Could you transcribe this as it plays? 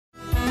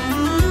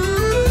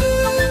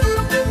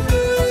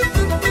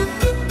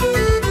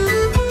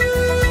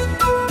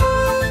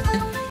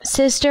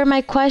Sister,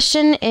 my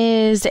question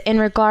is in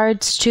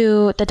regards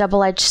to the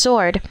double-edged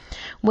sword,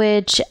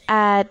 which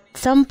at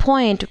some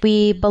point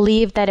we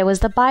believed that it was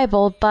the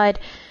Bible, but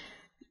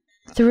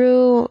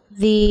through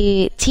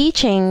the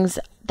teachings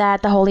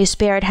that the Holy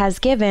Spirit has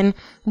given,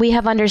 we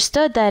have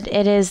understood that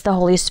it is the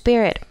Holy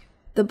Spirit.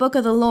 The book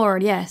of the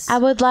Lord, yes. I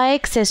would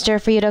like, Sister,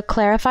 for you to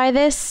clarify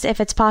this,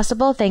 if it's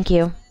possible. Thank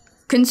you.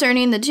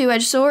 Concerning the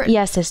two-edged sword?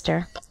 Yes,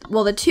 Sister.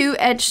 Well, the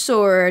two-edged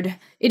sword,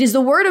 it is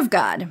the word of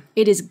God.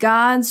 It is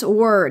God's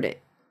word.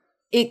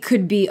 It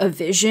could be a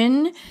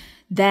vision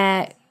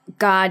that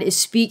God is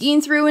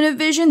speaking through in a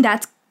vision.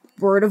 That's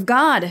word of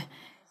God.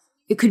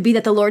 It could be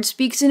that the Lord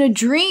speaks in a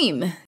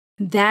dream.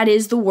 That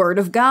is the word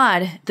of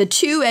God, the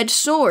two-edged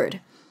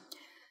sword.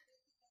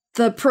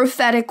 The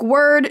prophetic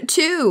word,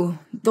 too.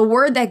 The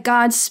word that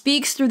God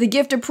speaks through the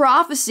gift of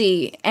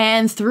prophecy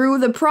and through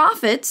the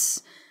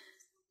prophets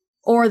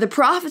or the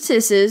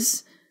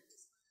prophetesses,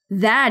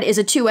 that is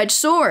a two-edged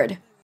sword.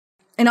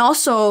 And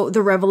also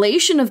the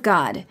revelation of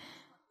God.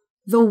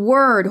 The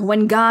word,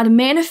 when God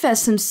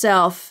manifests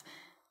himself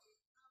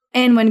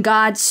and when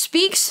God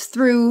speaks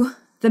through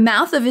the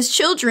mouth of his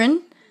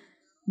children,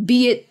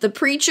 be it the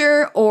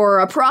preacher or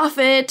a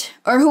prophet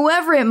or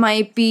whoever it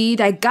might be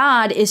that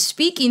God is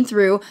speaking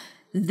through,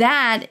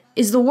 that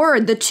is the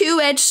word, the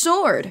two-edged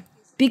sword,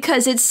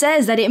 because it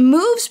says that it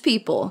moves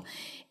people.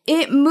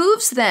 It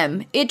moves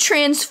them. It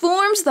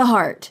transforms the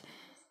heart.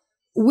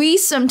 We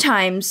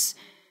sometimes,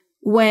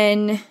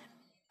 when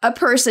a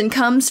person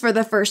comes for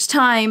the first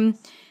time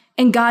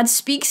and God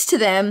speaks to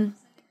them,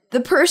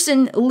 the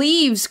person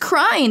leaves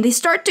crying. They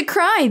start to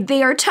cry.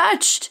 They are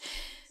touched.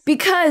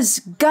 Because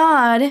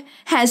God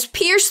has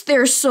pierced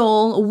their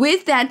soul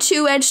with that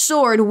two-edged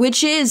sword,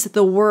 which is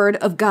the word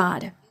of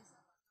God.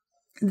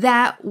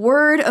 That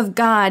word of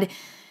God,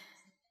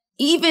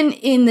 even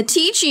in the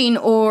teaching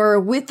or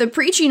with the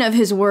preaching of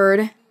his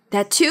word,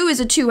 that too is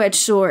a two-edged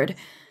sword.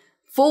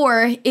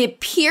 For it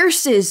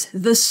pierces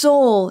the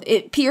soul.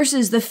 It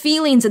pierces the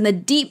feelings and the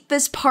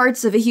deepest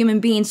parts of a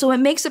human being. So it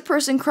makes a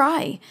person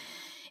cry.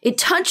 It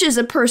touches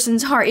a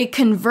person's heart. It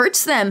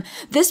converts them.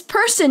 This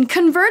person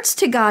converts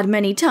to God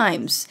many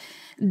times.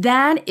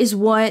 That is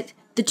what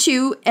the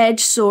two-edged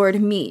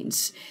sword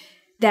means.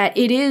 That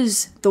it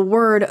is the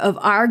word of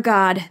our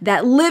God,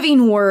 that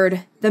living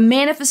word, the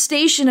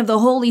manifestation of the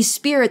Holy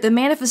Spirit, the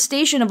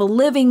manifestation of a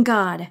living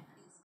God.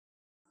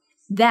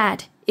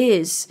 That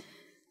is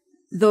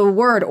the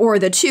word or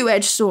the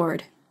two-edged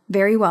sword.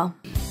 Very well.